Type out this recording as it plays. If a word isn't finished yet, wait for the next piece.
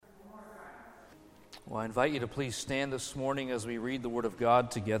Well, I invite you to please stand this morning as we read the Word of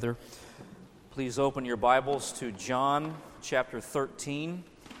God together. Please open your Bibles to John chapter 13.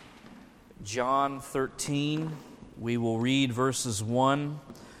 John 13, we will read verses 1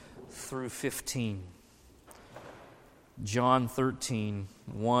 through 15. John 13,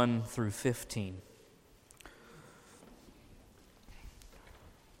 1 through 15.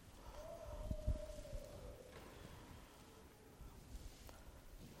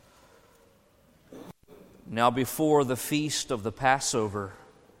 Now before the feast of the Passover,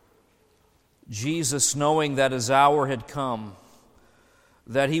 Jesus, knowing that his hour had come,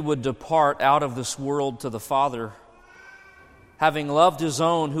 that he would depart out of this world to the Father, having loved his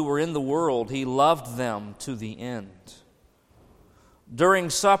own who were in the world, he loved them to the end. During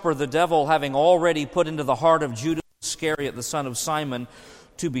supper, the devil, having already put into the heart of Judas Iscariot, the son of Simon,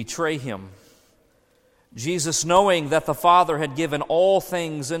 to betray him, Jesus, knowing that the Father had given all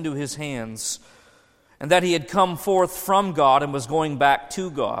things into his hands, and that he had come forth from God and was going back to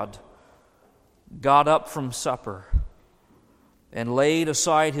God, got up from supper and laid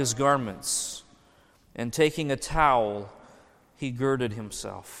aside his garments, and taking a towel, he girded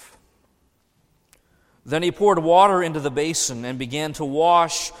himself. Then he poured water into the basin and began to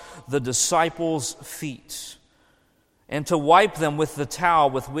wash the disciples' feet and to wipe them with the towel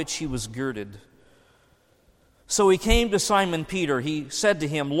with which he was girded. So he came to Simon Peter. He said to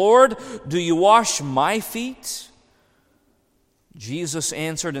him, "Lord, do you wash my feet?" Jesus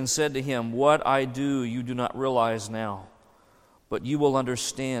answered and said to him, "What I do you do not realize now, but you will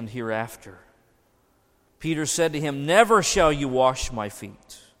understand hereafter." Peter said to him, "Never shall you wash my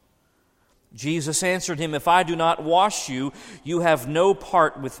feet." Jesus answered him, "If I do not wash you, you have no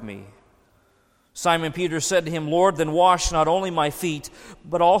part with me." Simon Peter said to him, "Lord, then wash not only my feet,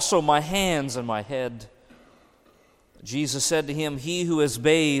 but also my hands and my head." Jesus said to him, "He who is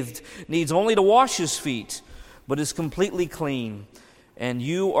bathed needs only to wash his feet, but is completely clean. And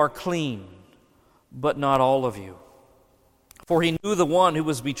you are clean, but not all of you." For he knew the one who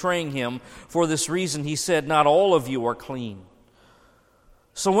was betraying him. For this reason he said, "Not all of you are clean."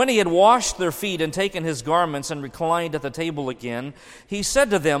 So when he had washed their feet and taken his garments and reclined at the table again, he said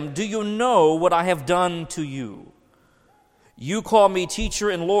to them, "Do you know what I have done to you? You call me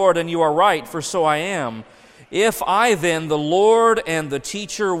teacher and Lord, and you are right, for so I am. If I then, the Lord and the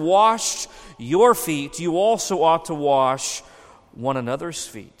teacher, washed your feet, you also ought to wash one another's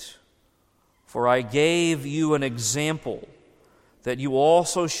feet. For I gave you an example that you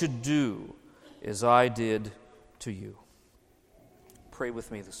also should do as I did to you." Pray with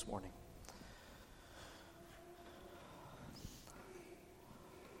me this morning.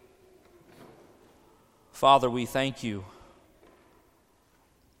 Father, we thank you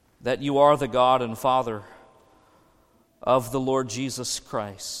that you are the God and Father of the Lord Jesus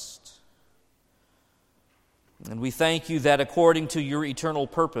Christ. And we thank you that according to your eternal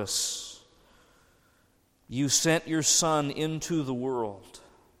purpose, you sent your Son into the world,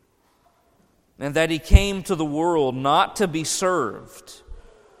 and that he came to the world not to be served,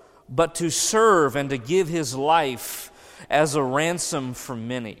 but to serve and to give his life as a ransom for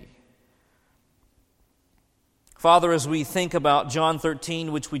many. Father, as we think about John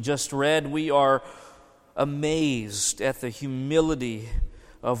 13, which we just read, we are amazed at the humility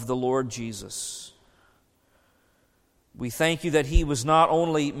of the Lord Jesus. We thank you that he was not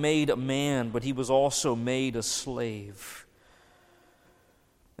only made a man, but he was also made a slave.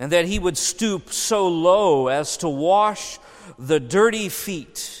 And that he would stoop so low as to wash the dirty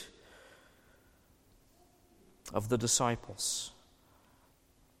feet of the disciples.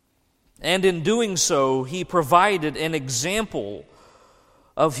 And in doing so, he provided an example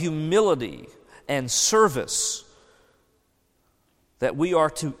of humility and service that we are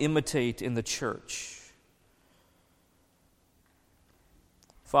to imitate in the church.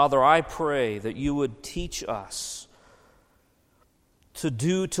 Father, I pray that you would teach us to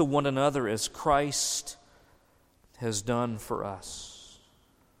do to one another as Christ has done for us.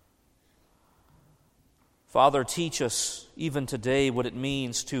 Father, teach us even today what it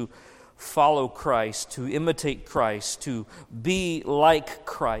means to follow Christ, to imitate Christ, to be like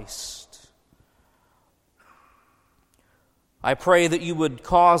Christ. I pray that you would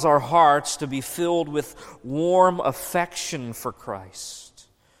cause our hearts to be filled with warm affection for Christ,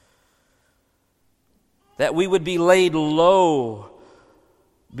 that we would be laid low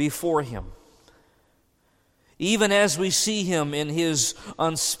before him. Even as we see him in his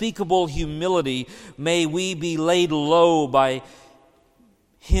unspeakable humility, may we be laid low by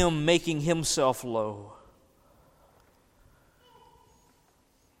him making himself low.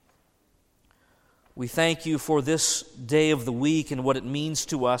 We thank you for this day of the week and what it means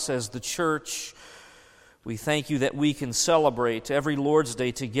to us as the church We thank you that we can celebrate every Lord's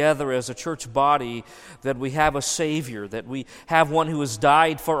Day together as a church body, that we have a Savior, that we have one who has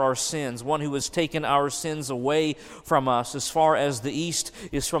died for our sins, one who has taken our sins away from us as far as the east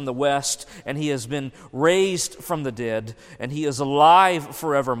is from the west, and He has been raised from the dead, and He is alive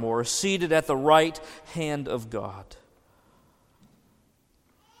forevermore, seated at the right hand of God.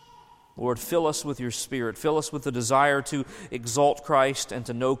 Lord, fill us with your Spirit. Fill us with the desire to exalt Christ and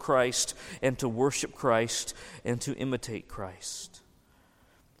to know Christ and to worship Christ and to imitate Christ.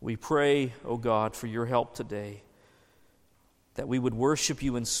 We pray, O God, for your help today, that we would worship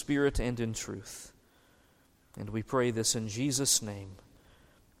you in spirit and in truth. And we pray this in Jesus' name.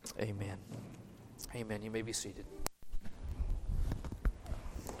 Amen. Amen. You may be seated.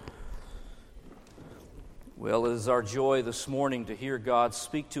 Well, it is our joy this morning to hear God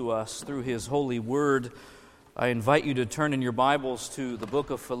speak to us through His holy word. I invite you to turn in your Bibles to the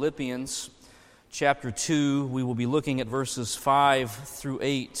book of Philippians, chapter 2. We will be looking at verses 5 through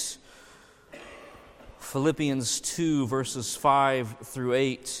 8. Philippians 2, verses 5 through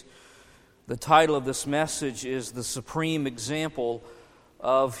 8. The title of this message is The Supreme Example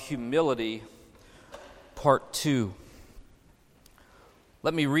of Humility, Part 2.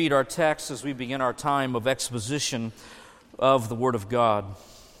 Let me read our text as we begin our time of exposition of the Word of God.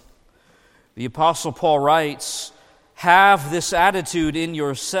 The Apostle Paul writes, "Have this attitude in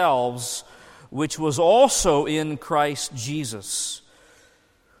yourselves, which was also in Christ Jesus,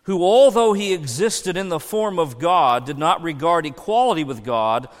 who, although He existed in the form of God, did not regard equality with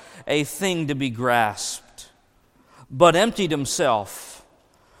God a thing to be grasped, but emptied Himself,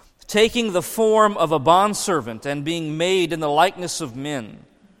 taking the form of a bondservant and being made in the likeness of men.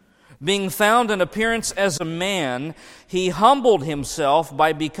 Being found in appearance as a man, He humbled Himself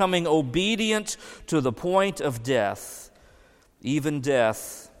by becoming obedient to the point of death, even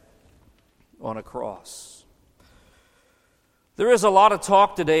death on a cross." There is a lot of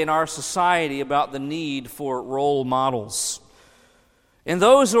talk today in our society about the need for role models. And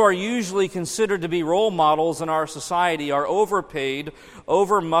those who are usually considered to be role models in our society are overpaid,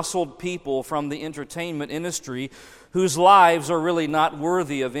 over-muscled people from the entertainment industry whose lives are really not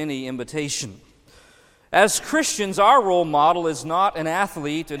worthy of any imitation. As Christians, our role model is not an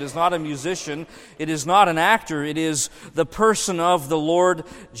athlete, it is not a musician, it is not an actor, it is the person of the Lord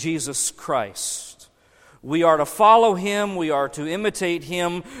Jesus Christ. We are to follow Him, we are to imitate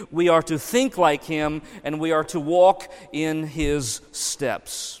Him, we are to think like Him, and we are to walk in His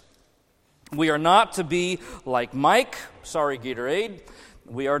steps. We are not to be like Mike, sorry Gatorade,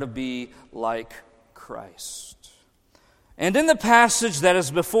 we are to be like Christ. And in the passage that is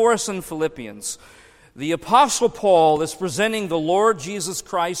before us in Philippians, the Apostle Paul is presenting the Lord Jesus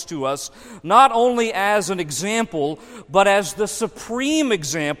Christ to us not only as an example, but as the supreme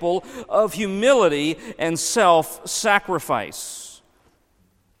example of humility and self-sacrifice.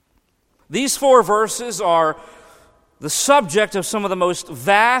 These 4 verses are the subject of some of the most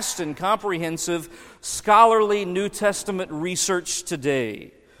vast and comprehensive scholarly New Testament research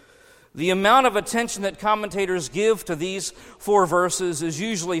today. The amount of attention that commentators give to these 4 verses is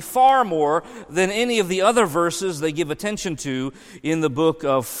usually far more than any of the other verses they give attention to in the book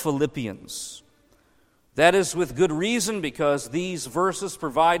of Philippians. That is with good reason, because these verses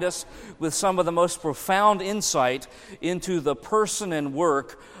provide us with some of the most profound insight into the person and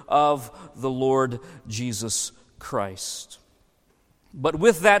work of the Lord Jesus Christ. But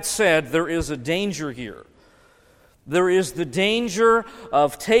with that said, there is a danger here. There is the danger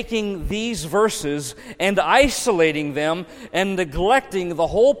of taking these verses and isolating them and neglecting the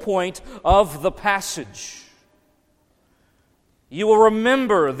whole point of the passage. You will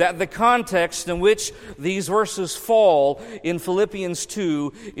remember that the context in which these verses fall in Philippians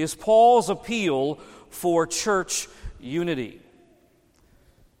 2 is Paul's appeal for church unity.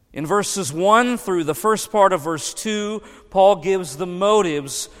 In verses 1 through the first part of verse 2, Paul gives the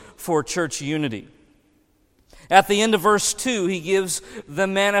motives for church unity. At the end of verse 2, he gives the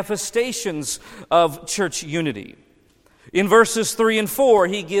manifestations of church unity. In verses 3 and 4,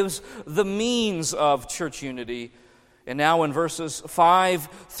 he gives the means of church unity. And now in verses 5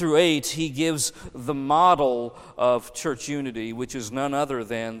 through 8, he gives the model of church unity, which is none other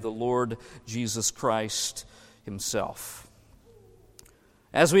than the Lord Jesus Christ Himself.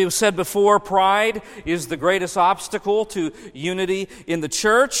 As we have said before, pride is the greatest obstacle to unity in the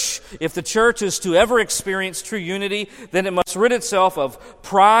church. If the church is to ever experience true unity, then it must rid itself of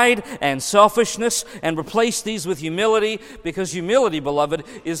pride and selfishness and replace these with humility, because humility, beloved,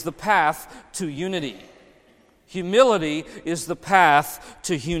 is the path to unity. Humility is the path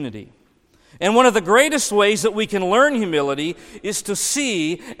to unity. And one of the greatest ways that we can learn humility is to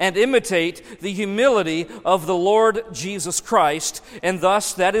see and imitate the humility of the Lord Jesus Christ. And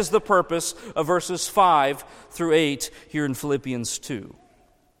thus, that is the purpose of verses 5 through 8 here in Philippians 2.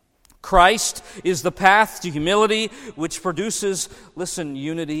 Christ is the path to humility, which produces, listen,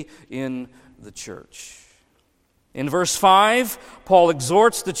 unity in the church. In verse 5, Paul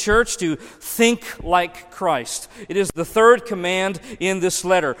exhorts the church to think like Christ. It is the third command in this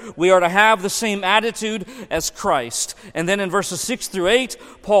letter. We are to have the same attitude as Christ. And then in verses 6 through 8,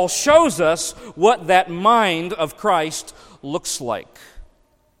 Paul shows us what that mind of Christ looks like.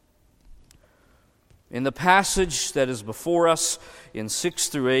 In the passage that is before us, in 6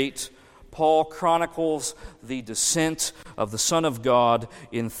 through 8, Paul chronicles the descent of the Son of God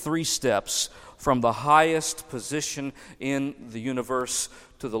in 3 steps, from the highest position in the universe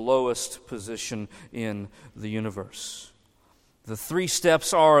to the lowest position in the universe. The 3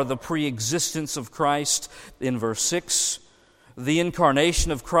 steps are the pre-existence of Christ in verse 6, the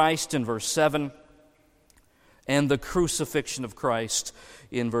incarnation of Christ in verse 7, and the crucifixion of Christ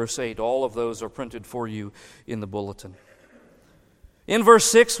in verse 8. All of those are printed for you in the bulletin. In verse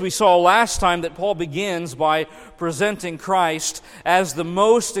 6, we saw last time that Paul begins by presenting Christ as the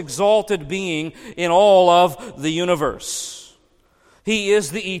most exalted being in all of the universe. He is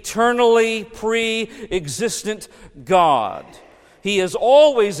the eternally pre-existent God. He has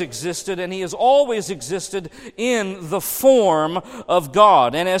always existed, and He has always existed in the form of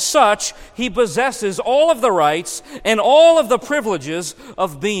God. And as such, He possesses all of the rights and all of the privileges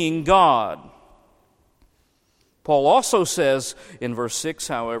of being God. Paul also says in verse 6,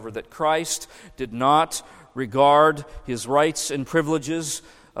 however, that Christ did not regard His rights and privileges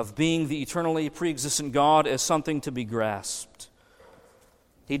of being the eternally pre-existent God as something to be grasped.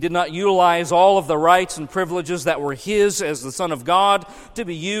 He did not utilize all of the rights and privileges that were His as the Son of God to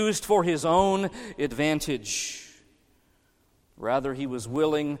be used for His own advantage. Rather, He was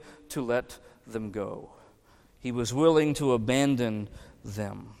willing to let them go. He was willing to abandon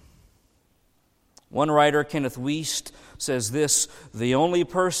them. One writer, Kenneth Wuest, says this: the only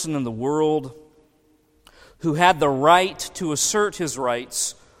person in the world who had the right to assert his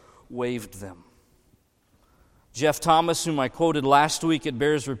rights waived them. Jeff Thomas, whom I quoted last week, it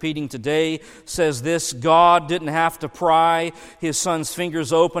bears repeating today, says this: God didn't have to pry His Son's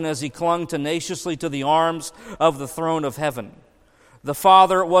fingers open as He clung tenaciously to the arms of the throne of heaven. The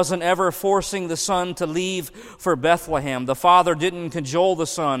Father wasn't ever forcing the Son to leave for Bethlehem. The Father didn't cajole the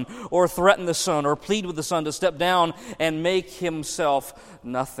Son or threaten the Son or plead with the Son to step down and make Himself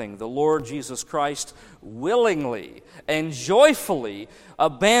nothing. The Lord Jesus Christ willingly and joyfully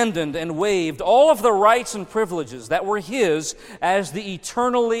abandoned and waived all of the rights and privileges that were His as the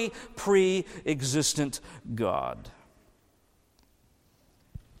eternally pre-existent God.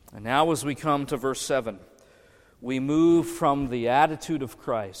 And now as we come to verse 7, we move from the attitude of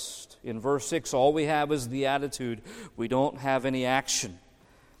Christ. In verse 6, all we have is the attitude. We don't have any action.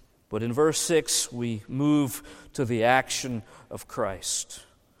 But in verse 6, we move to the action of Christ.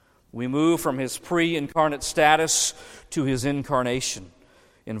 We move from His pre-incarnate status to His incarnation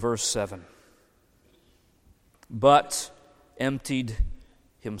in verse 7. But emptied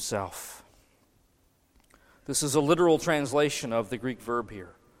Himself. This is a literal translation of the Greek verb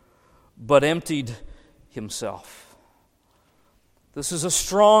here. But emptied Himself. This is a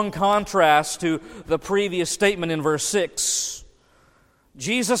strong contrast to the previous statement in verse 6.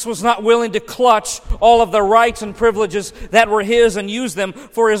 Jesus was not willing to clutch all of the rights and privileges that were His and use them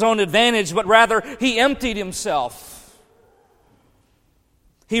for His own advantage, but rather He emptied Himself.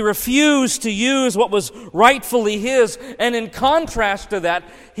 He refused to use what was rightfully His, and in contrast to that,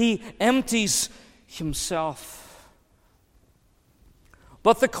 He empties Himself.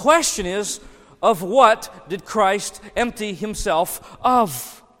 But the question is, of what did Christ empty Himself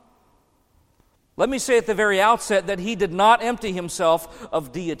of? Let me say at the very outset that He did not empty Himself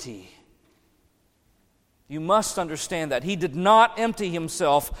of deity. You must understand that. He did not empty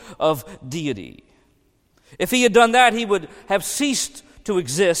Himself of deity. If He had done that, He would have ceased to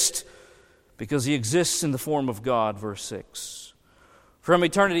exist, because He exists in the form of God, verse 6. From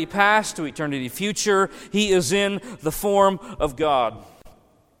eternity past to eternity future, He is in the form of God.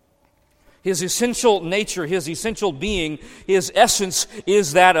 His essential nature, His essential being, His essence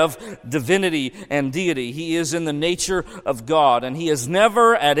is that of divinity and deity. He is in the nature of God, and He has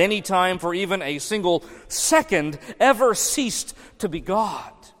never at any time for even a single second ever ceased to be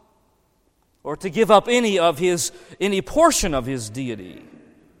God or to give up any portion of His deity.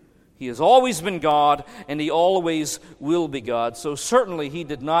 He has always been God, and He always will be God. So certainly He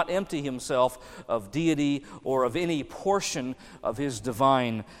did not empty Himself of deity or of any portion of His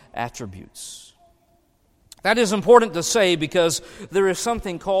divine attributes. That is important to say because there is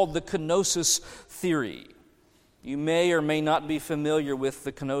something called the kenosis theory. You may or may not be familiar with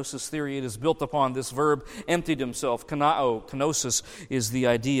the kenosis theory. It is built upon this verb, emptied Himself. Kenosis is the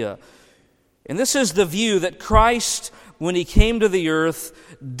idea. And this is the view that Christ, when He came to the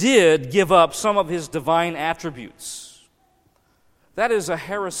earth, did give up some of His divine attributes. That is a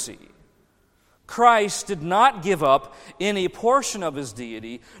heresy. Christ did not give up any portion of His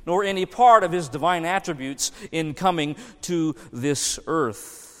deity, nor any part of His divine attributes in coming to this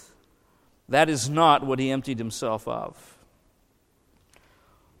earth. That is not what He emptied Himself of.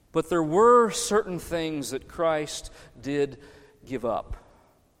 But there were certain things that Christ did give up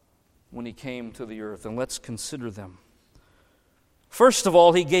when He came to the earth, and let's consider them. First of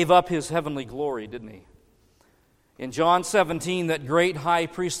all, He gave up His heavenly glory, didn't He? In John 17, that great high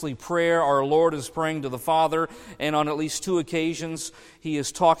priestly prayer, our Lord is praying to the Father, and on at least 2 occasions, He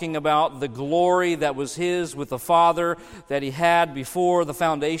is talking about the glory that was His with the Father that He had before the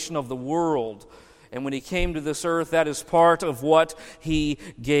foundation of the world. And when He came to this earth, that is part of what He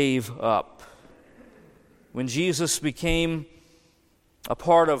gave up. When Jesus became a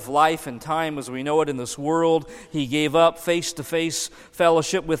part of life and time as we know it in this world, He gave up face-to-face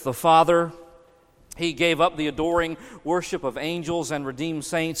fellowship with the Father. He gave up the adoring worship of angels and redeemed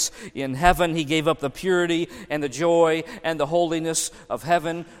saints in heaven. He gave up the purity and the joy and the holiness of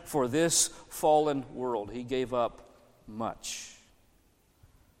heaven for this fallen world. He gave up much.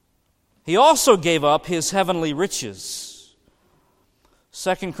 He also gave up His heavenly riches.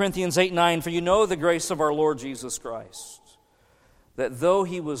 2 Corinthians 8:9, for you know the grace of our Lord Jesus Christ, that though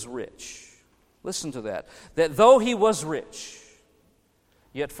He was rich, listen to that though He was rich,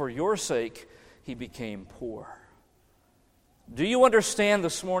 yet for your sake He became poor. Do you understand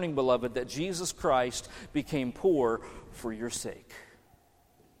this morning, beloved, that Jesus Christ became poor for your sake?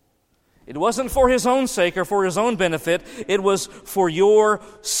 It wasn't for His own sake or for His own benefit. It was for your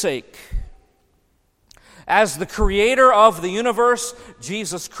sake. As the creator of the universe,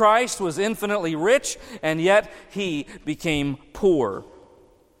 Jesus Christ was infinitely rich, and yet He became poor.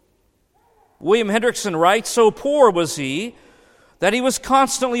 William Hendrickson writes, so poor was He that He was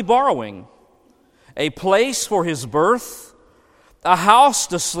constantly borrowing. A place for His birth, a house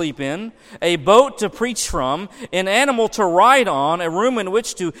to sleep in, a boat to preach from, an animal to ride on, a room in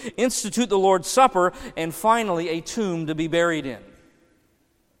which to institute the Lord's Supper, and finally a tomb to be buried in.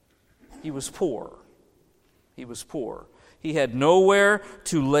 He was poor. He was poor. He had nowhere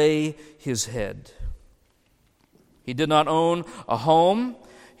to lay His head. He did not own a home.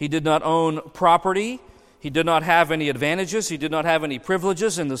 He did not own property. He did not have any advantages. He did not have any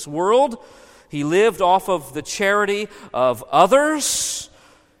privileges in this world. He lived off of the charity of others.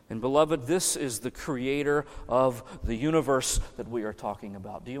 And beloved, this is the creator of the universe that we are talking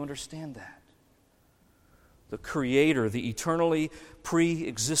about. Do you understand that? The creator, the eternally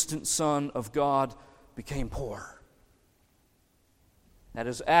pre-existent Son of God, became poor. That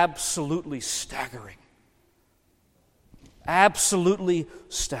is absolutely staggering. Absolutely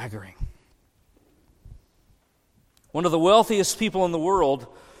staggering. One of the wealthiest people in the world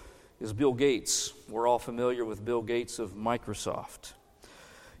is Bill Gates. We're all familiar with Bill Gates of Microsoft.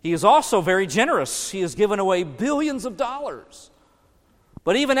 He is also very generous. He has given away billions of dollars.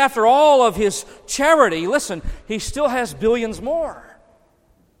 But even after all of his charity, listen, he still has billions more.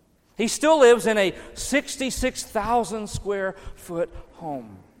 He still lives in a 66,000 square foot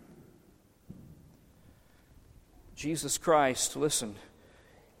home. Jesus Christ, listen,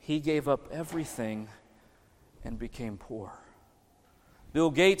 He gave up everything and became poor.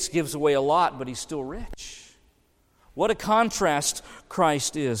 Bill Gates gives away a lot, but he's still rich. What a contrast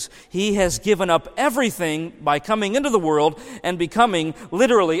Christ is. He has given up everything by coming into the world and becoming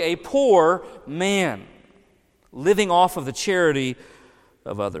literally a poor man, living off of the charity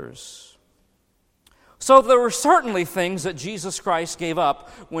of others. So there were certainly things that Jesus Christ gave up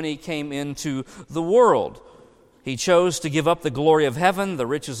when He came into the world. He chose to give up the glory of heaven, the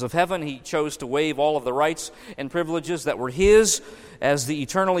riches of heaven. He chose to waive all of the rights and privileges that were His as the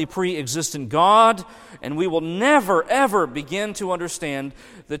eternally pre-existent God. And we will never, ever begin to understand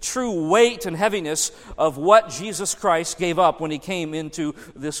the true weight and heaviness of what Jesus Christ gave up when He came into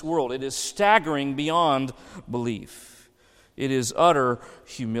this world. It is staggering beyond belief. It is utter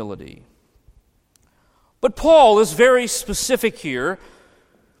humility. But Paul is very specific here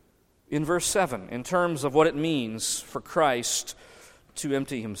in verse 7, in terms of what it means for Christ to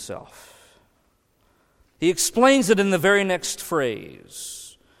empty Himself. He explains it in the very next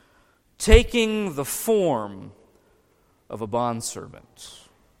phrase. taking the form of a bondservant.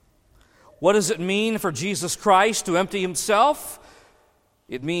 What does it mean for Jesus Christ to empty himself?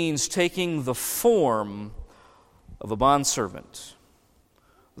 It means taking the form of a bondservant.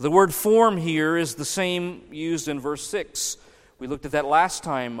 The word form here is the same used in verse 6. We looked at that last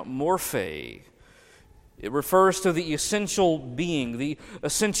time, morphe. It refers to the essential being, the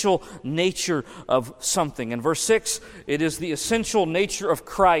essential nature of something. In verse 6, it is the essential nature of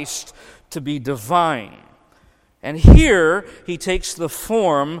Christ to be divine. And here, he takes the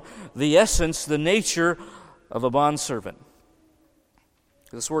form, the essence, the nature of a bondservant.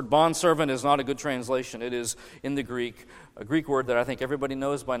 This word bondservant is not a good translation. It is, in the Greek, a Greek word that I think everybody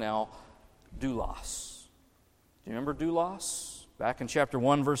knows by now, doulos. Do you remember doulos? Back in chapter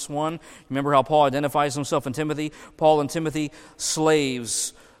 1, verse 1, remember how Paul identifies himself in Timothy? Paul and Timothy,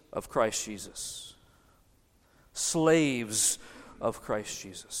 slaves of Christ Jesus. Slaves of Christ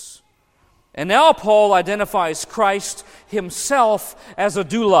Jesus. And now Paul identifies Christ himself as a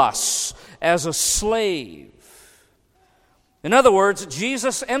doulos, as a slave. In other words,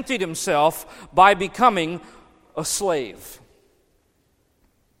 Jesus emptied himself by becoming a slave.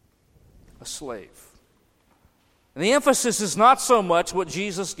 A slave. And the emphasis is not so much what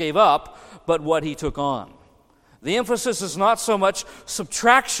Jesus gave up, but what he took on. The emphasis is not so much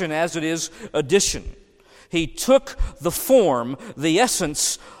subtraction as it is addition. He took the form, the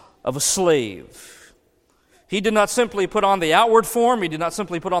essence of a slave. He did not simply put on the outward form. He did not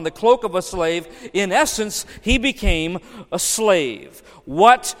simply put on the cloak of a slave. In essence, he became a slave.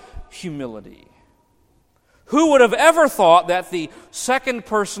 What humility! Who would have ever thought that the second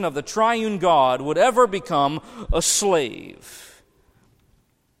person of the triune God would ever become a slave?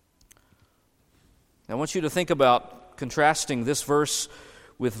 I want you to think about contrasting this verse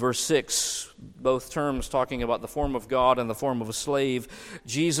with verse 6, both terms talking about the form of God and the form of a slave.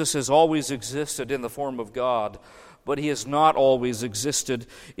 Jesus has always existed in the form of God, but he has not always existed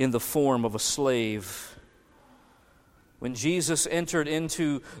in the form of a slave. When Jesus entered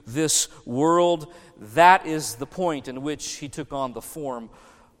into this world, that is the point in which he took on the form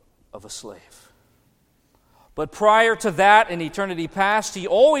of a slave. But prior to that, in eternity past, he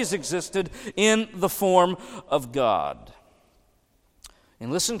always existed in the form of God.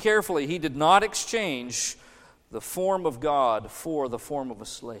 And listen carefully, he did not exchange the form of God for the form of a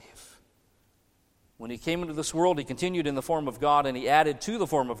slave. When he came into this world, he continued in the form of God, and he added to the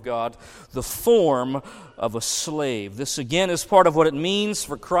form of God the form of a slave. This again is part of what it means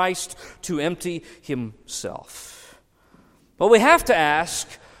for Christ to empty himself. But we have to ask,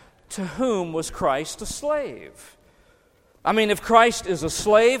 to whom was Christ a slave? I mean, if Christ is a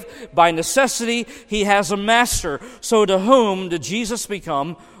slave, by necessity, he has a master. So to whom did Jesus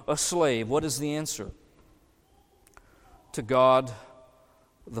become a slave? What is the answer? To God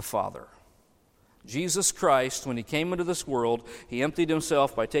the Father. Jesus Christ, when he came into this world, he emptied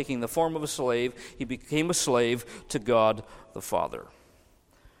himself by taking the form of a slave. He became a slave to God the Father.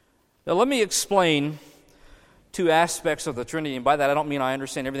 Now let me explain two aspects of the Trinity, and by that I don't mean I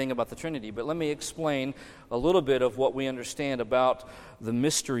understand everything about the Trinity, but let me explain a little bit of what we understand about the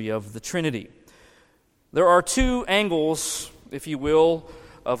mystery of the Trinity. There are two angles, if you will,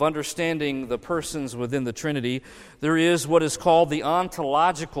 of understanding the persons within the Trinity. There is what is called the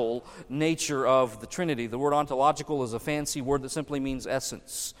ontological nature of the Trinity. The word ontological is a fancy word that simply means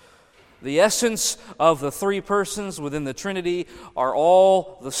essence. The essence of the three persons within the Trinity are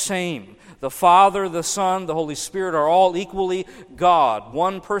all the same. The Father, the Son, the Holy Spirit are all equally God.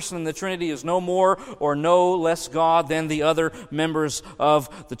 One person in the Trinity is no more or no less God than the other members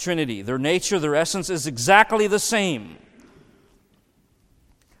of the Trinity. Their nature, their essence is exactly the same.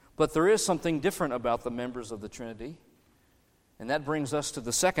 But there is something different about the members of the Trinity. And that brings us to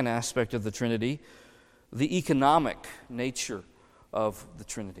the second aspect of the Trinity, the economic nature of the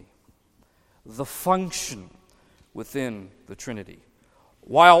Trinity. The function within the Trinity.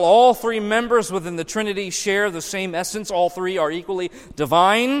 While all three members within the Trinity share the same essence, all three are equally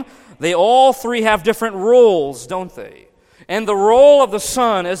divine, they all three have different roles, don't they? And the role of the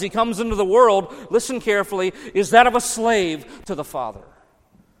Son as he comes into the world, listen carefully, is that of a slave to the Father.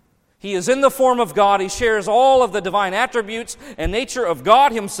 He is in the form of God. He shares all of the divine attributes and nature of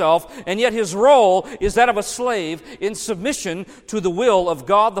God himself, and yet his role is that of a slave in submission to the will of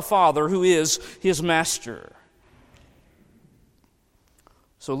God the Father, who is his master.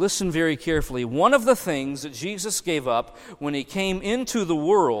 So listen very carefully. One of the things that Jesus gave up when he came into the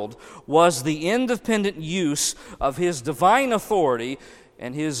world was the independent use of his divine authority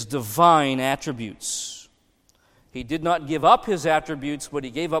and his divine attributes. He did not give up his attributes, but he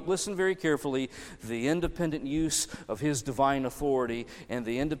gave up, listen very carefully, the independent use of his divine authority and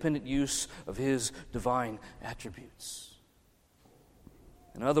the independent use of his divine attributes.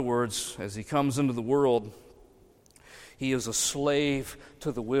 In other words, as he comes into the world, he is a slave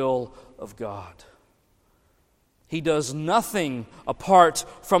to the will of God. He does nothing apart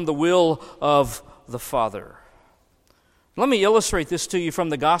from the will of the Father. Let me illustrate this to you from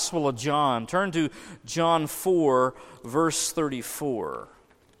the Gospel of John. Turn to John 4, verse 34.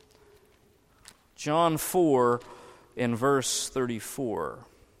 John 4 and verse 34.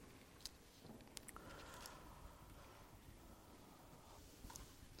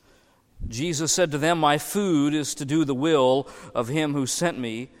 Jesus said to them, "My food is to do the will of him who sent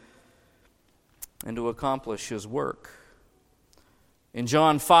me and to accomplish his work." In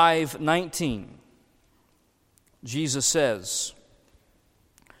John 5:19, Jesus says,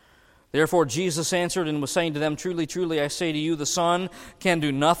 "Therefore Jesus answered and was saying to them, Truly, truly, I say to you, the Son can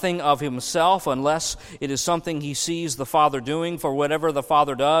do nothing of himself unless it is something he sees the Father doing. For whatever the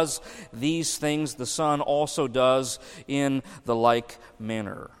Father does, these things the Son also does in the like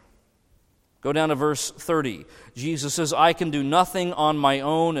manner." Go down to verse 30. Jesus says, "I can do nothing on my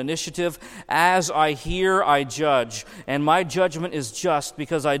own initiative. As I hear, I judge. And my judgment is just,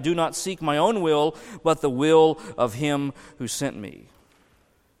 because I do not seek my own will, but the will of him who sent me."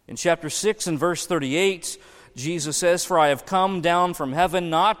 In chapter 6 and verse 38, Jesus says, "For I have come down from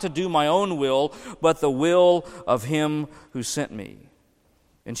heaven not to do my own will, but the will of him who sent me."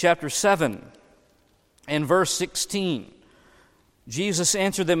 In chapter 7 and verse 16, Jesus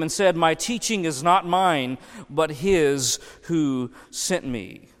answered them and said, "My teaching is not mine, but his who sent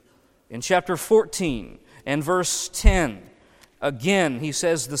me." In chapter 14 and verse 10, again he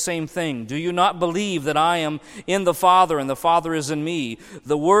says the same thing. "Do you not believe that I am in the Father and the Father is in me?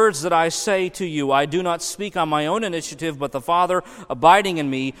 The words that I say to you, I do not speak on my own initiative, but the Father abiding in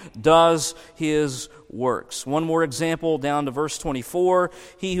me does his works." One more example down to verse 24.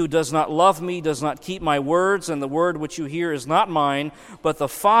 "He who does not love me does not keep my words, and the word which you hear is not mine, but the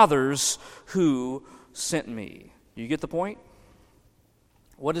Father's who sent me." You get the point?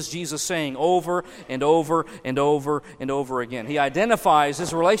 What is Jesus saying over and over and over and over again? He identifies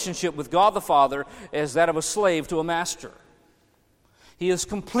his relationship with God the Father as that of a slave to a master. He is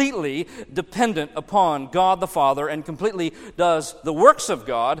completely dependent upon God the Father and completely does the works of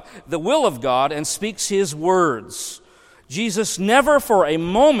God, the will of God, and speaks his words. Jesus never for a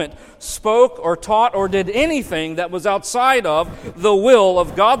moment spoke or taught or did anything that was outside of the will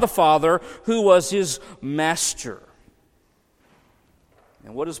of God the Father, who was his master.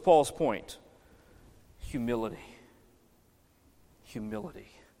 And what is Paul's point? Humility.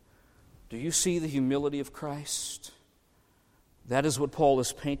 Humility. Do you see the humility of Christ? That is what Paul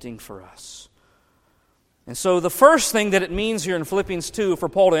is painting for us. And so the first thing that it means here in Philippians 2 for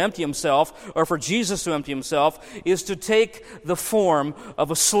Paul to empty himself, or for Jesus to empty himself, is to take the form of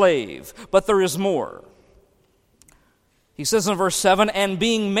a slave. But there is more. He says in verse 7, "And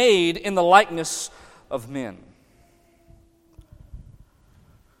being made in the likeness of men."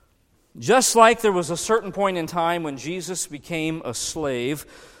 Just like there was a certain point in time when Jesus became a slave,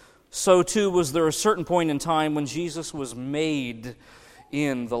 so too was there a certain point in time when Jesus was made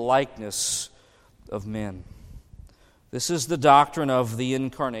in the likeness of men. This is the doctrine of the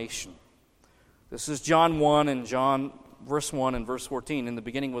incarnation. This is John 1 and John verse 1 and verse 14. "In the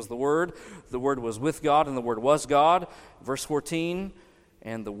beginning was the Word was with God, and the Word was God." Verse 14,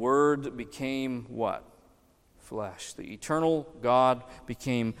 "And the Word became" what? Flesh. The eternal God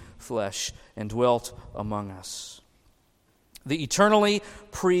became flesh and dwelt among us. The eternally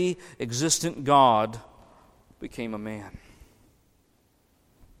pre-existent God became a man.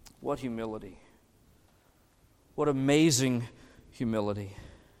 What humility. What amazing humility.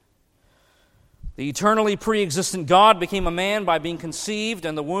 The eternally pre-existent God became a man by being conceived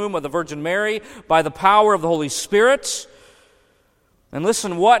in the womb of the Virgin Mary by the power of the Holy Spirit. And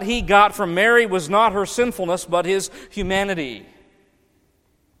listen, what he got from Mary was not her sinfulness, but his humanity.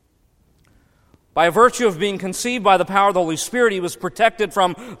 By virtue of being conceived by the power of the Holy Spirit, he was protected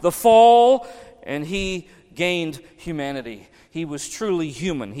from the fall, and he gained humanity. He was truly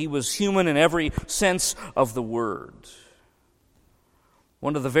human. He was human in every sense of the word.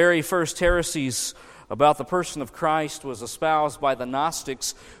 One of the very first heresies about the person of Christ was espoused by the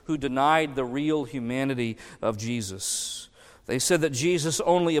Gnostics, who denied the real humanity of Jesus. They said that Jesus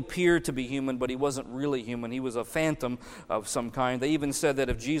only appeared to be human, but he wasn't really human. He was a phantom of some kind. They even said that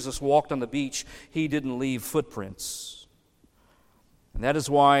if Jesus walked on the beach, he didn't leave footprints. And that is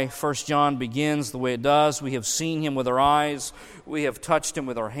why 1 John begins the way it does. We have seen him with our eyes. We have touched him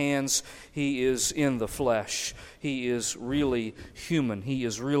with our hands. He is in the flesh. He is really human. He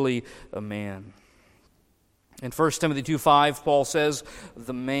is really a man. In 1 Timothy 2:5, Paul says,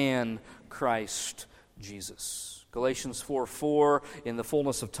 the man Christ Jesus. Galatians 4:4, in the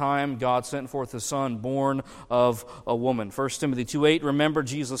fullness of time, God sent forth His Son, born of a woman. 1 Timothy 2:8, remember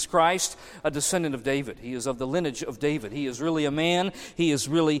Jesus Christ, a descendant of David. He is of the lineage of David. He is really a man. He is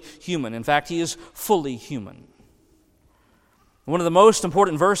really human. In fact, He is fully human. One of the most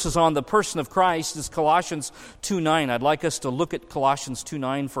important verses on the person of Christ is Colossians 2:9. I'd like us to look at Colossians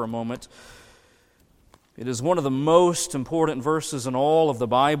 2:9 for a moment. It is one of the most important verses in all of the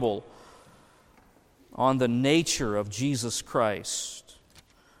Bible on the nature of Jesus Christ.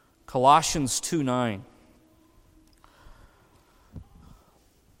 Colossians 2:9.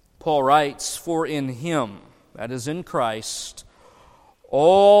 Paul writes, for in Him, that is in Christ,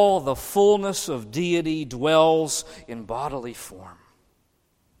 all the fullness of deity dwells in bodily form.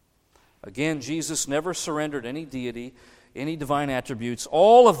 Again, Jesus never surrendered any deity, any divine attributes.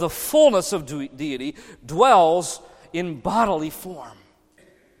 All of the fullness of deity dwells in bodily form.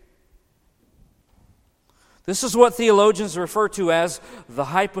 This is what theologians refer to as the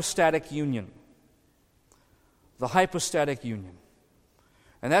hypostatic union. The hypostatic union.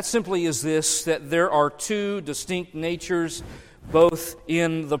 And that simply is this, that there are two distinct natures both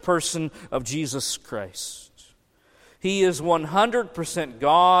in the person of Jesus Christ. He is 100%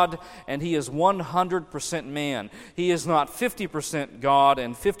 God and He is 100% man. He is not 50% God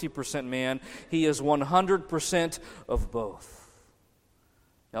and 50% man. He is 100% of both.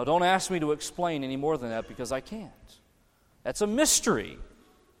 Now, don't ask me to explain any more than that because I can't. That's a mystery.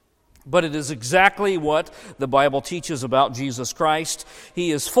 But it is exactly what the Bible teaches about Jesus Christ.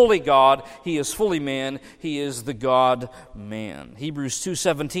 He is fully God. He is fully man. He is the God-man. Hebrews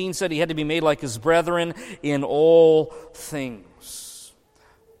 2:17 said He had to be made like His brethren in all things.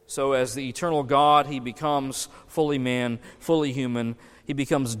 So as the eternal God, He becomes fully man, fully human. He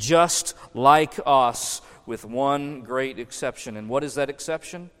becomes just like us, with one great exception. And what is that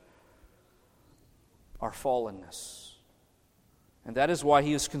exception? Our fallenness. And that is why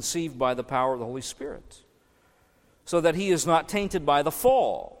He is conceived by the power of the Holy Spirit, so that He is not tainted by the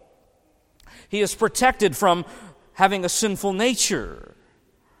fall. He is protected from having a sinful nature.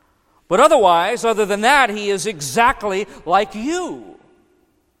 But otherwise, other than that, He is exactly like you.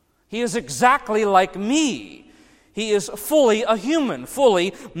 He is exactly like me. He is fully a human,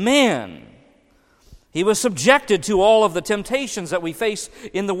 fully man. He was subjected to all of the temptations that we face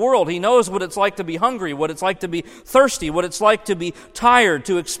in the world. He knows what it's like to be hungry, what it's like to be thirsty, what it's like to be tired,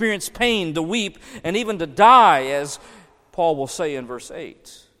 to experience pain, to weep, and even to die, as Paul will say in verse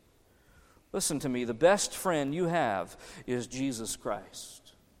 8. Listen to me, the best friend you have is Jesus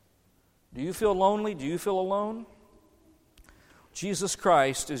Christ. Do you feel lonely? Do you feel alone? Jesus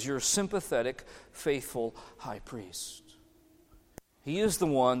Christ is your sympathetic, faithful high priest. He is the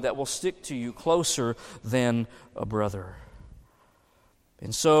one that will stick to you closer than a brother.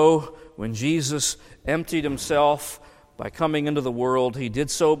 And so, when Jesus emptied Himself by coming into the world, He did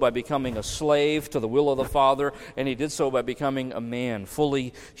so by becoming a slave to the will of the Father, and He did so by becoming a man,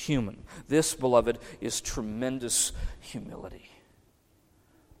 fully human. This, beloved, is tremendous humility.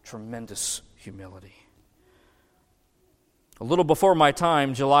 Tremendous humility. A little before my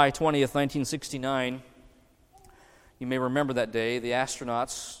time, July 20th, 1969, you may remember that day, the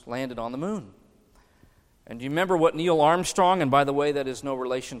astronauts landed on the moon. And do you remember what Neil Armstrong, and by the way, that is no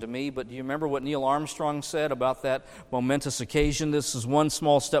relation to me, but do you remember what Neil Armstrong said about that momentous occasion? This is one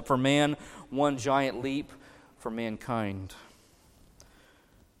small step for man, one giant leap for mankind.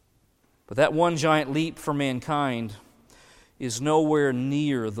 But that one giant leap for mankind is nowhere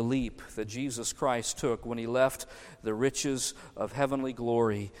near the leap that Jesus Christ took when He left the riches of heavenly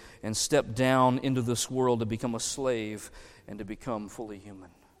glory and stepped down into this world to become a slave and to become fully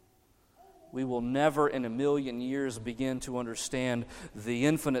human. We will never in a million years begin to understand the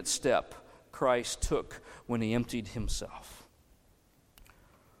infinite step Christ took when He emptied Himself.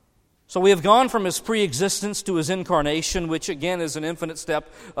 So we have gone from His pre-existence to His incarnation, which again is an infinite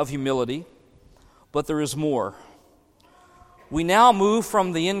step of humility, but there is more. We now move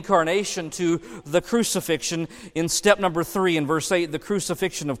from the incarnation to the crucifixion in step number 3 in verse 8, the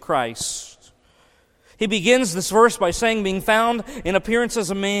crucifixion of Christ. He begins this verse by saying, being found in appearance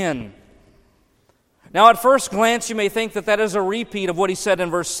as a man. Now at first glance you may think that that is a repeat of what he said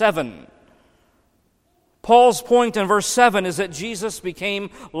in verse 7. Paul's point in verse 7 is that Jesus became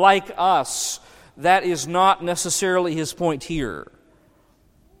like us. That is not necessarily his point here.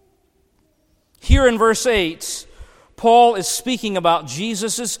 Here in verse 8, Paul is speaking about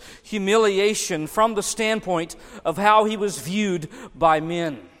Jesus' humiliation from the standpoint of how he was viewed by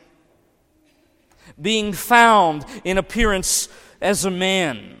men. Being found in appearance as a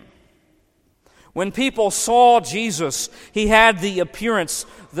man. When people saw Jesus, he had the appearance,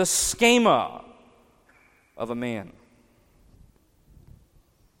 the schema of a man.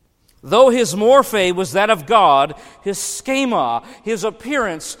 Though his morphe was that of God, his schema, his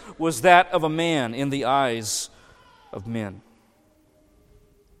appearance was that of a man in the eyes of men.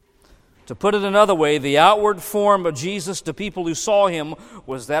 To put it another way, the outward form of Jesus to people who saw him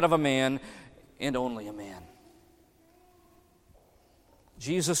was that of a man and only a man.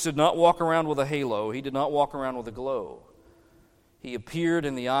 Jesus did not walk around with a halo. He did not walk around with a glow. He appeared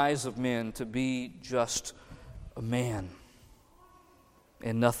in the eyes of men to be just a man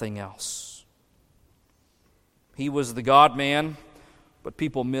and nothing else. He was the God-man, but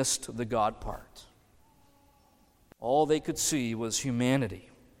people missed the God part. All they could see was humanity.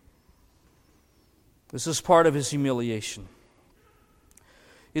 This is part of his humiliation.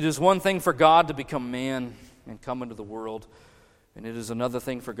 It is one thing for God to become man and come into the world, and it is another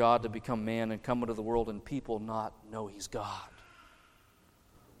thing for God to become man and come into the world and people not know he's God.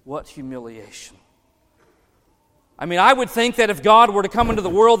 What humiliation. I mean, I would think that if God were to come into the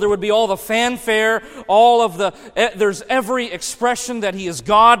world, there would be all the fanfare, there's every expression that he is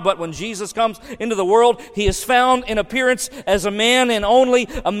God, but when Jesus comes into the world, he is found in appearance as a man and only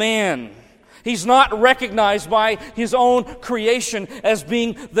a man. He's not recognized by his own creation as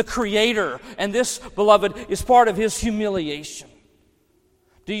being the creator. And this, beloved, is part of his humiliation.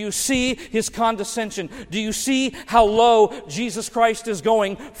 Do you see his condescension? Do you see how low Jesus Christ is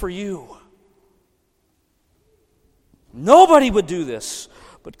going for you? Nobody would do this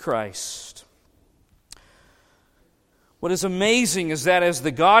but Christ. What is amazing is that as the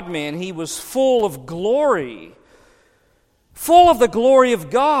God-man, he was full of glory, full of the glory of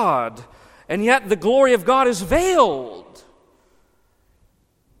God, and yet the glory of God is veiled.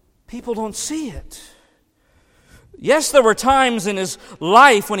 People don't see it. Yes, there were times in his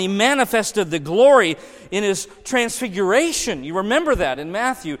life when he manifested the glory in his transfiguration. You remember that in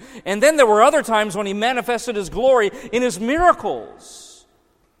Matthew. And then there were other times when he manifested his glory in his miracles.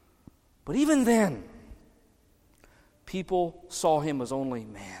 But even then, people saw him as only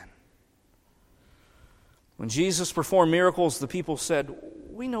man. When Jesus performed miracles, the people said,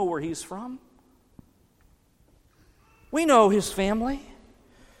 "We know where he's from. We know his family.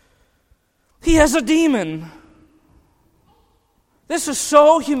 He has a demon." This is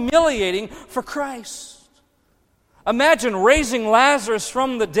so humiliating for Christ. Imagine raising Lazarus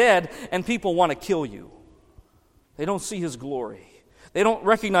from the dead and people want to kill you. They don't see his glory. They don't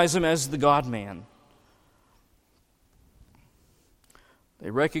recognize him as the God-man.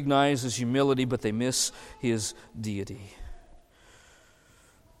 They recognize his humility, but they miss his deity.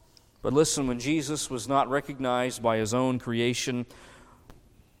 But listen, when Jesus was not recognized by his own creation,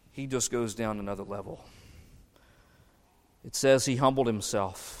 he just goes down another level. It says he humbled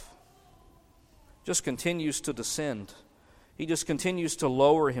himself. Just continues to descend. He just continues to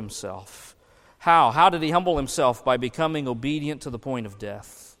lower himself. How? How did he humble himself? By becoming obedient to the point of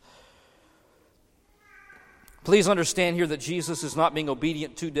death. Please understand here that Jesus is not being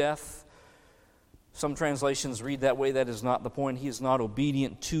obedient to death. Some translations read that way. That is not the point. He is not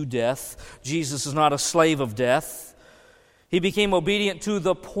obedient to death. Jesus is not a slave of death. He became obedient to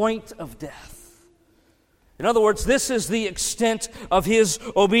the point of death. In other words, this is the extent of his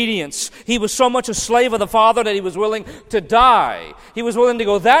obedience. He was so much a slave of the Father that he was willing to die. He was willing to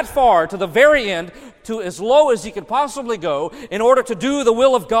go that far, to the very end, to as low as he could possibly go, in order to do the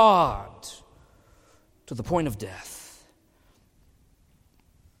will of God, to the point of death.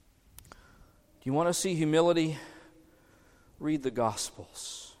 Do you want to see humility? Read the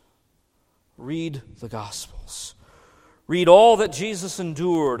Gospels. Read the Gospels. Read all that Jesus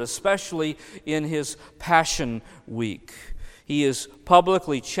endured, especially in his Passion Week. He is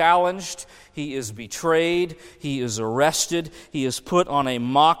publicly challenged. He is betrayed. He is arrested. He is put on a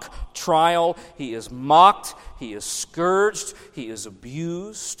mock trial. He is mocked. He is scourged. He is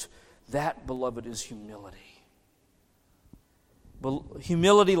abused. That, beloved, is humility.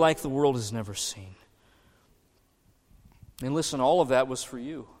 Humility like the world has never seen. And listen, all of that was for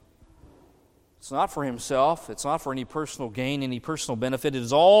you. It's not for himself. It's not for any personal gain, any personal benefit. It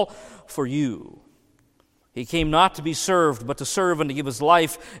is all for you. He came not to be served, but to serve and to give his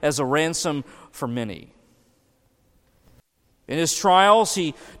life as a ransom for many. In his trials,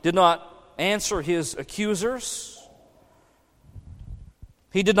 he did not answer his accusers.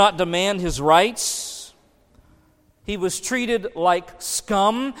 He did not demand his rights. He was treated like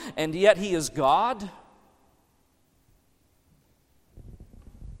scum, and yet he is God.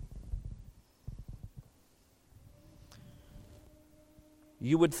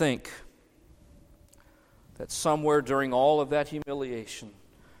 You would think that somewhere during all of that humiliation,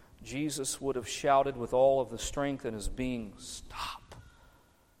 Jesus would have shouted with all of the strength in his being, "Stop.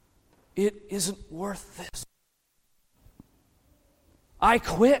 It isn't worth this. I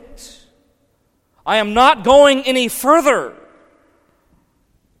quit. I am not going any further."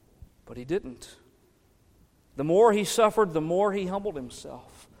 But he didn't. The more he suffered, the more he humbled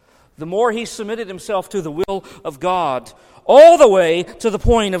himself. The more he submitted himself to the will of God, all the way to the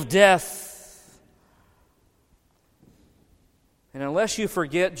point of death. And unless you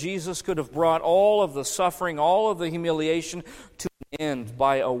forget, Jesus could have brought all of the suffering, all of the humiliation to an end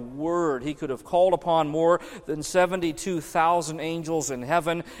by a word. He could have called upon more than 72,000 angels in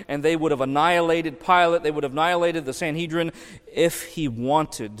heaven, and they would have annihilated Pilate, they would have annihilated the Sanhedrin if he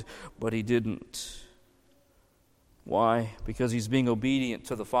wanted, but he didn't. Why? Because he's being obedient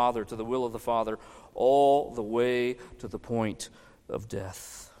to the Father, to the will of the Father, all the way to the point of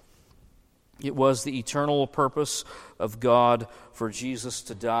death. It was the eternal purpose of God for Jesus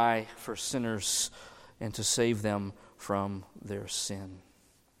to die for sinners and to save them from their sin.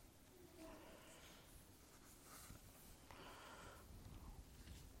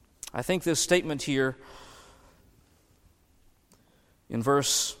 I think this statement here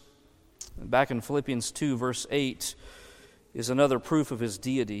back in Philippians 2, verse 8, is another proof of his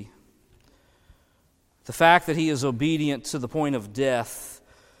deity. The fact that he is obedient to the point of death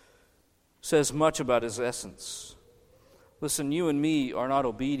says much about his essence. Listen, you and me are not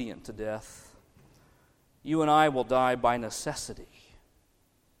obedient to death. You and I will die by necessity.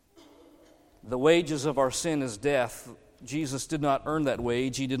 The wages of our sin is death. Jesus did not earn that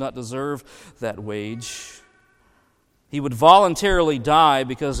wage. He did not deserve that wage. He would voluntarily die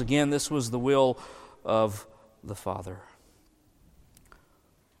because, again, this was the will of the Father.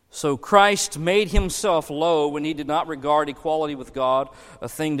 So Christ made himself low when he did not regard equality with God a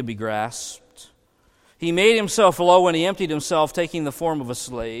thing to be grasped. He made himself low when he emptied himself, taking the form of a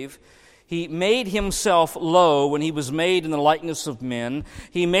slave. He made himself low when he was made in the likeness of men.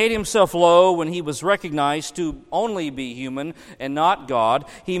 He made himself low when he was recognized to only be human and not God.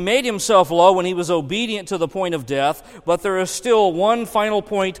 He made himself low when he was obedient to the point of death. But there is still one final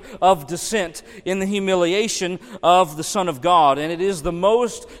point of descent in the humiliation of the Son of God, and it is the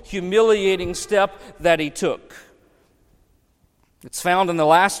most humiliating step that he took. It's found in the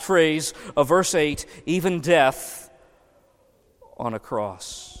last phrase of verse 8, even death on a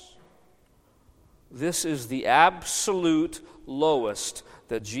cross. This is the absolute lowest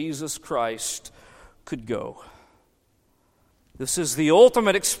that Jesus Christ could go. This is the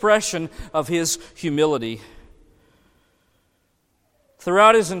ultimate expression of his humility.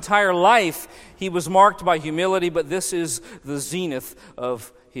 Throughout his entire life, he was marked by humility, but this is the zenith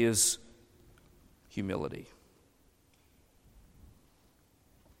of his humility.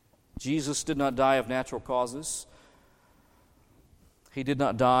 Jesus did not die of natural causes. He did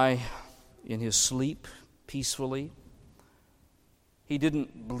not die in his sleep peacefully. He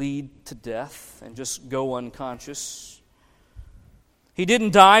didn't bleed to death and just go unconscious. He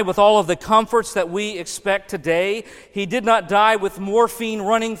didn't die with all of the comforts that we expect today. He did not die with morphine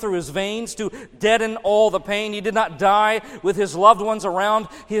running through his veins to deaden all the pain. He did not die with his loved ones around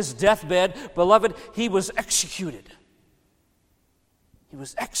his deathbed. Beloved, he was executed. He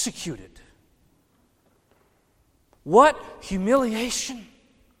was executed. What humiliation!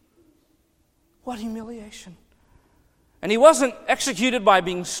 What humiliation. And he wasn't executed by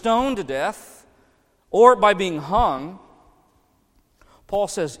being stoned to death or by being hung. Paul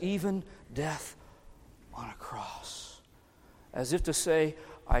says, even death on a cross. As if to say,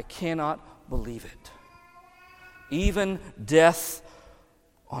 I cannot believe it. Even death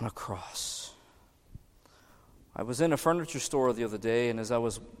on a cross. I was in a furniture store the other day, and as I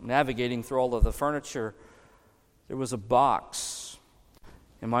was navigating through all of the furniture, there was a box.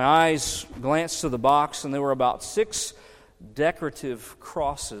 And my eyes glanced to the box, and there were about 6 decorative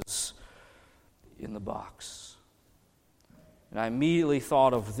crosses in the box. And I immediately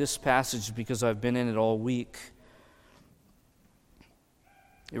thought of this passage because I've been in it all week.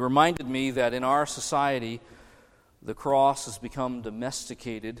 It reminded me that in our society, the cross has become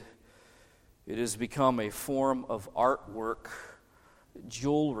domesticated. It has become a form of artwork,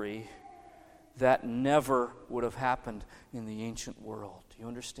 jewelry, that never would have happened in the ancient world. Do you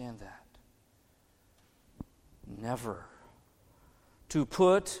understand that? Never. To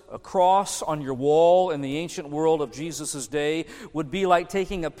put a cross on your wall in the ancient world of Jesus' day would be like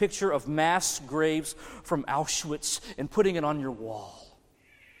taking a picture of mass graves from Auschwitz and putting it on your wall.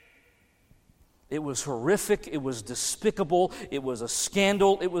 It was horrific, it was despicable, it was a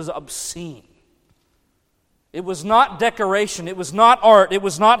scandal, it was obscene. It was not decoration. It was not art. It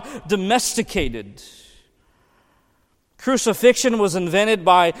was not domesticated. Crucifixion was invented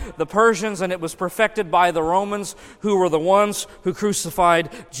by the Persians, and it was perfected by the Romans, who were the ones who crucified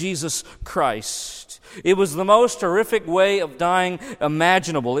Jesus Christ. It was the most horrific way of dying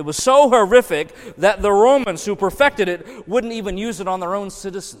imaginable. It was so horrific that the Romans who perfected it wouldn't even use it on their own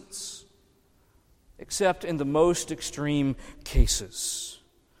citizens, except in the most extreme cases.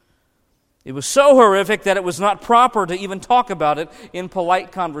 It was so horrific that it was not proper to even talk about it in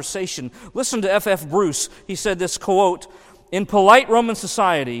polite conversation. Listen to F.F. Bruce. He said this, quote, "In polite Roman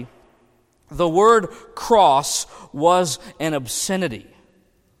society, the word cross was an obscenity,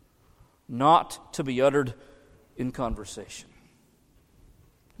 not to be uttered in conversation."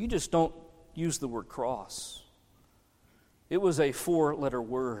 You just don't use the word cross. It was a 4-letter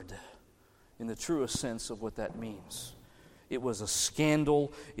word in the truest sense of what that means. It was a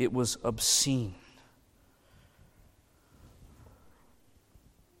scandal. It was obscene.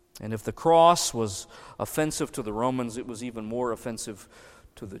 And if the cross was offensive to the Romans, it was even more offensive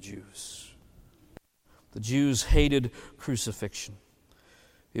to the Jews. The Jews hated crucifixion.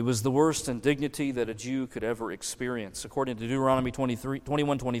 It was the worst indignity that a Jew could ever experience. According to Deuteronomy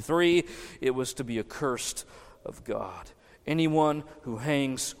 21:23, it was to be accursed of God. Anyone who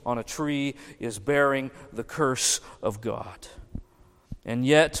hangs on a tree is bearing the curse of God. And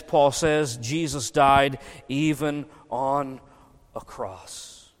yet, Paul says, Jesus died even on a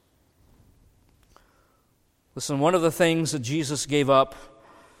cross. Listen, one of the things that Jesus gave up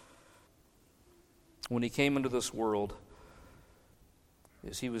when he came into this world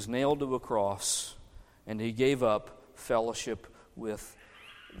is he was nailed to a cross, and he gave up fellowship with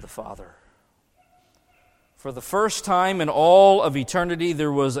the Father. For the first time in all of eternity,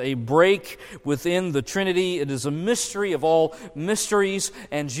 there was a break within the Trinity. It is a mystery of all mysteries,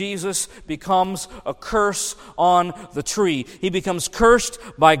 and Jesus becomes a curse on the tree. He becomes cursed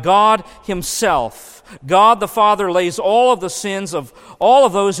by God Himself. God the Father lays all of the sins of all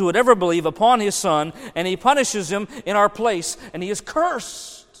of those who would ever believe upon His Son, and He punishes Him in our place, and He is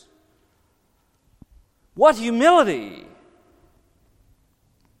cursed. What humility!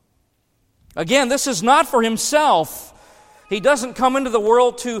 Again, this is not for Himself. He doesn't come into the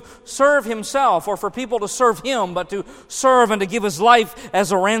world to serve Himself or for people to serve Him, but to serve and to give His life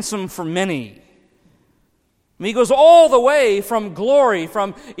as a ransom for many. He goes all the way from glory,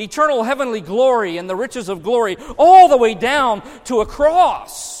 from eternal heavenly glory and the riches of glory, all the way down to a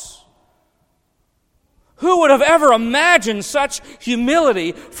cross. Who would have ever imagined such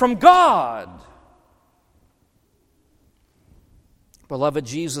humility from God? Beloved,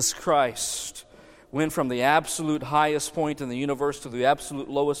 Jesus Christ went from the absolute highest point in the universe to the absolute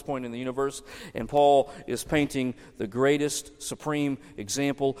lowest point in the universe, and Paul is painting the greatest, supreme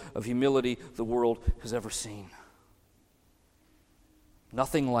example of humility the world has ever seen.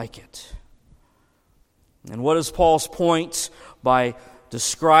 Nothing like it. And what is Paul's point by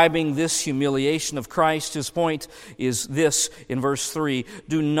describing this humiliation of Christ? His point is this in verse 3: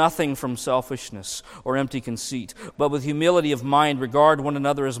 "Do nothing from selfishness or empty conceit, but with humility of mind regard one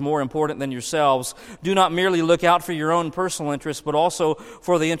another as more important than yourselves. Do not merely look out for your own personal interests, but also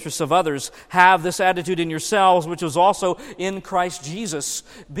for the interests of others. Have this attitude in yourselves, which was also in Christ Jesus.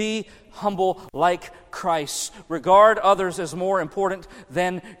 Be humble like Christ. Regard others as more important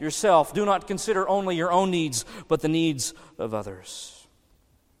than yourself. Do not consider only your own needs, but the needs of others."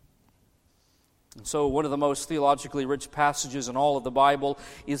 And so one of the most theologically rich passages in all of the Bible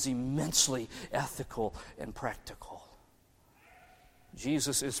is immensely ethical and practical.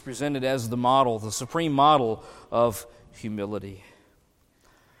 Jesus is presented as the model, the supreme model of humility.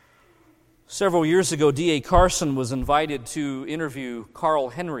 Several years ago, D.A. Carson was invited to interview Carl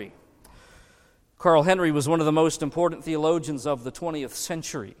Henry. Carl Henry was one of the most important theologians of the 20th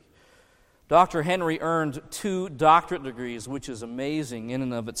century. Dr. Henry earned 2 doctorate degrees, which is amazing in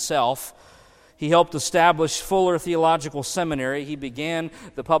and of itself. He helped establish Fuller Theological Seminary. He began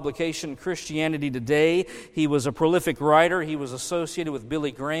the publication Christianity Today. He was a prolific writer. He was associated with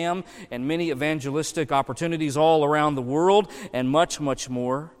Billy Graham and many evangelistic opportunities all around the world, and much, much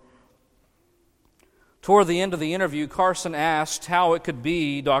more. Toward the end of the interview, Carson asked how it could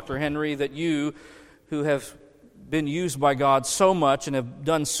be, Dr. Henry, that you, who have been used by God so much and have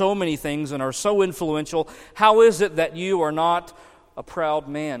done so many things and are so influential, how is it that you are not a proud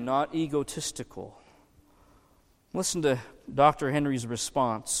man, not egotistical? Listen to Dr. Henry's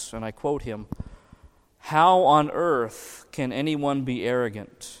response, and I quote him: "How on earth can anyone be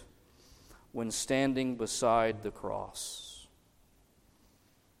arrogant when standing beside the cross?"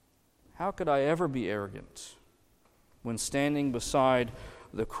 How could I ever be arrogant when standing beside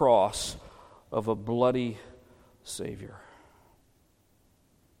the cross of a bloody Savior.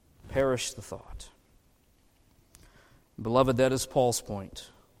 Perish the thought. Beloved, that is Paul's point.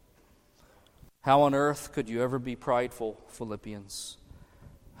 How on earth could you ever be prideful, Philippians?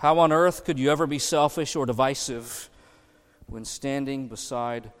 How on earth could you ever be selfish or divisive when standing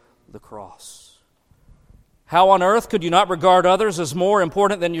beside the cross? How on earth could you not regard others as more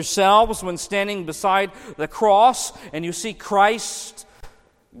important than yourselves when standing beside the cross and you see Christ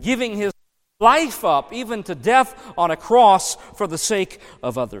giving His life up, even to death on a cross, for the sake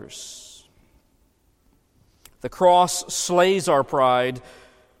of others? The cross slays our pride,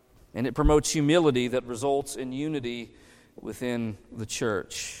 and it promotes humility that results in unity within the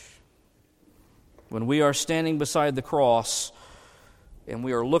church. When we are standing beside the cross and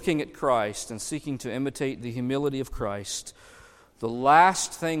we are looking at Christ and seeking to imitate the humility of Christ, the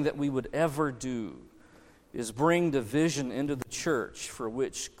last thing that we would ever do is bring division into the church for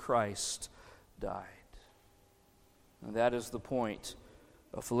which Christ died. And that is the point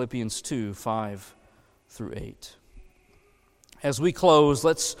of Philippians 2, 5 through 8. As we close,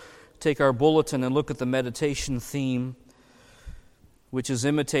 let's take our bulletin and look at the meditation theme, which is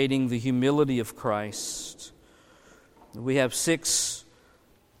imitating the humility of Christ. We have 6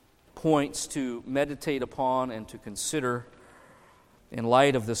 points to meditate upon and to consider in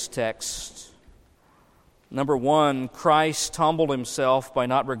light of this text. Number 1, Christ humbled Himself by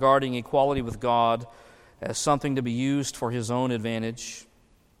not regarding equality with God as something to be used for His own advantage.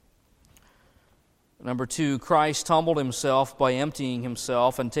 Number 2, Christ humbled Himself by emptying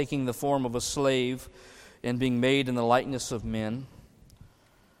Himself and taking the form of a slave and being made in the likeness of men.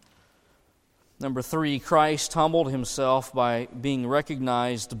 Number 3, Christ humbled Himself by being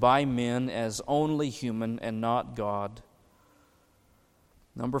recognized by men as only human and not God.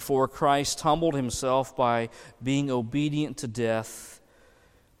 Number 4, Christ humbled Himself by being obedient to death,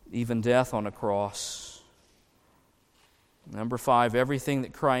 even death on a cross. Number 5, everything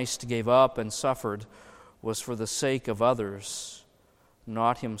that Christ gave up and suffered was for the sake of others,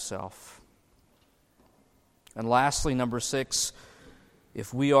 not Himself. And lastly, number 6,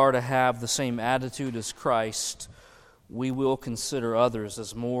 if we are to have the same attitude as Christ, we will consider others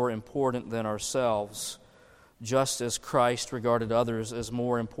as more important than ourselves, just as Christ regarded others as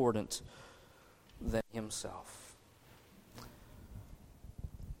more important than Himself.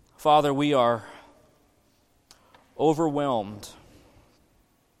 Father, we are overwhelmed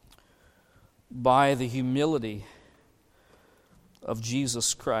by the humility of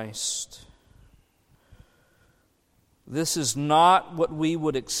Jesus Christ. This is not what we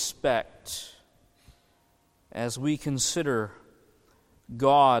would expect as we consider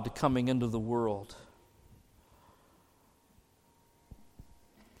God coming into the world.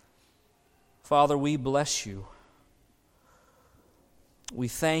 Father, we bless You. We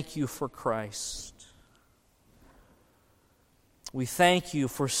thank You for Christ. We thank You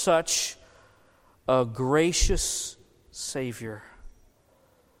for such a gracious Savior,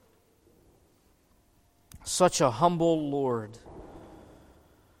 such a humble Lord.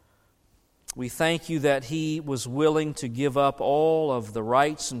 We thank You that He was willing to give up all of the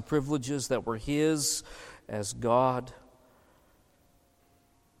rights and privileges that were His as God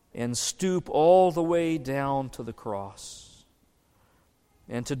and stoop all the way down to the cross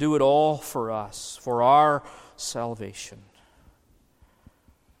and to do it all for us, for our salvation.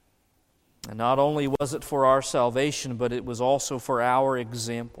 And not only was it for our salvation, but it was also for our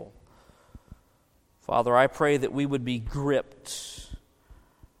example. Father, I pray that we would be gripped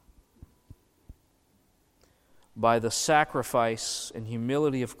by the sacrifice and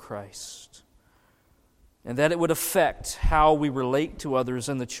humility of Christ, and that it would affect how we relate to others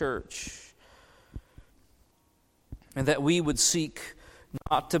in the church, and that we would seek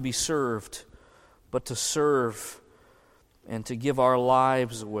not to be served, but to serve and to give our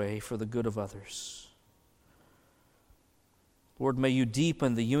lives away for the good of others. Lord, may You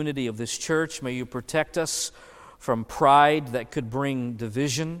deepen the unity of this church. May You protect us from pride that could bring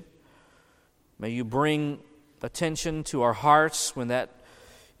division. May You bring attention to our hearts when that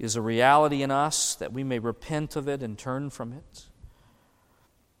is a reality in us, that we may repent of it and turn from it.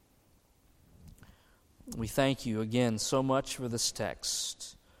 We thank You again so much for this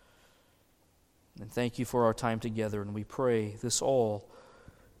text. And thank You for our time together. And we pray this all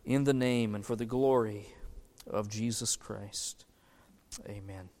in the name and for the glory of Jesus Christ.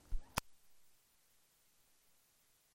 Amen.